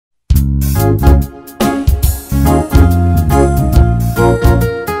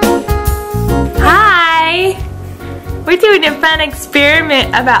We're doing a fun experiment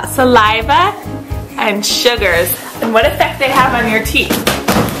about saliva and sugars and what effect they have on your teeth.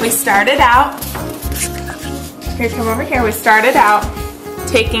 We started out, here, come over here, we started out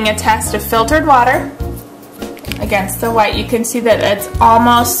taking a test of filtered water against the white. You can see that it's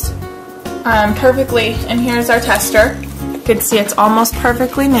almost perfectly, and here's our tester. You can see it's almost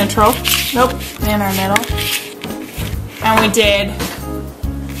perfectly neutral. Nope, in our middle. And we did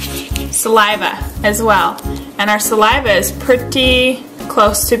saliva as well. And our saliva is pretty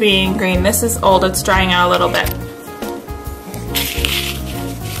close to being green. This is old, it's drying out a little bit.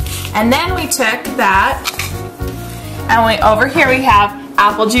 And then we took that, and over here we have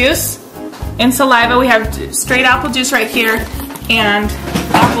apple juice. In saliva we have straight apple juice right here, and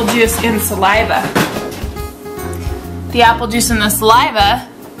apple juice in saliva. The apple juice in the saliva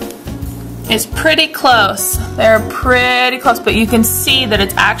is pretty close. They're pretty close, but you can see that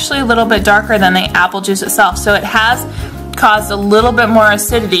it's actually a little bit darker than the apple juice itself. So it has caused a little bit more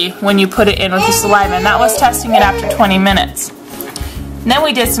acidity when you put it in with the saliva, and that was testing it after 20 minutes. And then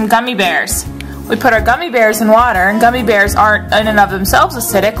we did some gummy bears. We put our gummy bears in water, and gummy bears aren't in and of themselves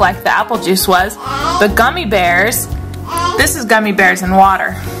acidic like the apple juice was, but gummy bears, this is gummy bears in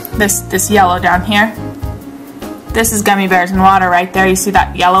water. This yellow down here. This is gummy bears in water right there. You see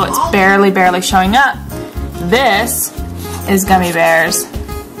that yellow? It's barely showing up. This is gummy bears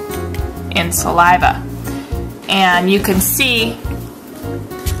in saliva. And you can see,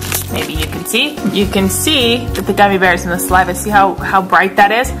 maybe you can see that the gummy bears in the saliva, see how bright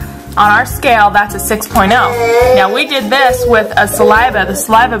that is? On our scale, that's a 6.0. Now we did this with a saliva. The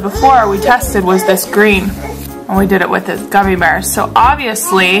saliva before we tested was this green. And we did it with the gummy bears. So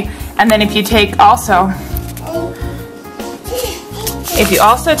obviously, and then if you take also,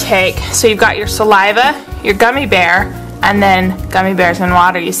 so you've got your saliva, your gummy bear, and then gummy bears in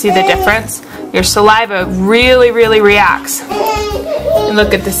water. You see the difference? Your saliva really reacts. You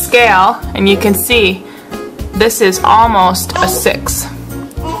look at the scale, and you can see this is almost a 6.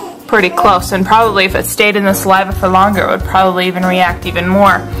 Pretty close, and probably if it stayed in the saliva for longer, it would probably even react even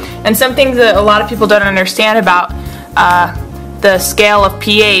more. And some things that a lot of people don't understand about the scale of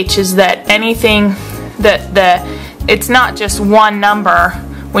pH is that anything it's not just one number.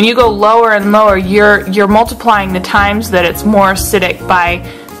 When you go lower and lower, you're multiplying the times that it's more acidic by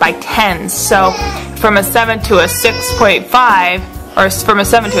tens. So from a 7 to a 6.5, or from a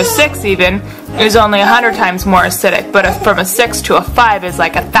 7 to a 6 even, is only 100 times more acidic. But from a 6 to a 5 is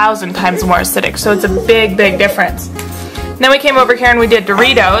like 1,000 times more acidic. So it's a big difference. Then we came over here and we did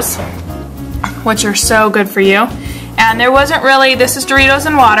Doritos, which are so good for you. And there wasn't really, this is Doritos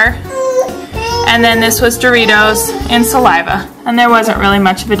in water. And then this was Doritos in saliva, and there wasn't really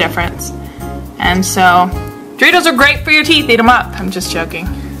much of a difference. And so, Doritos are great for your teeth, eat them up. I'm just joking.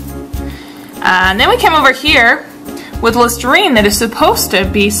 And then we came over here with Listerine that is supposed to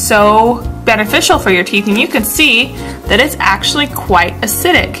be so beneficial for your teeth, and you can see that it's actually quite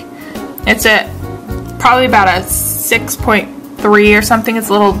acidic. It's at probably about a 6.3 or something. It's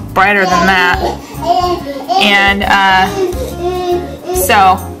a little brighter than that. And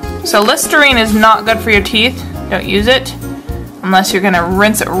so Listerine is not good for your teeth. Don't use it unless you're going to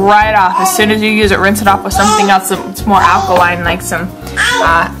rinse it right off. As soon as you use it, rinse it off with something else that's more alkaline, like some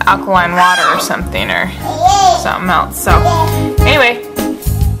alkaline water or something, or something else. So anyway,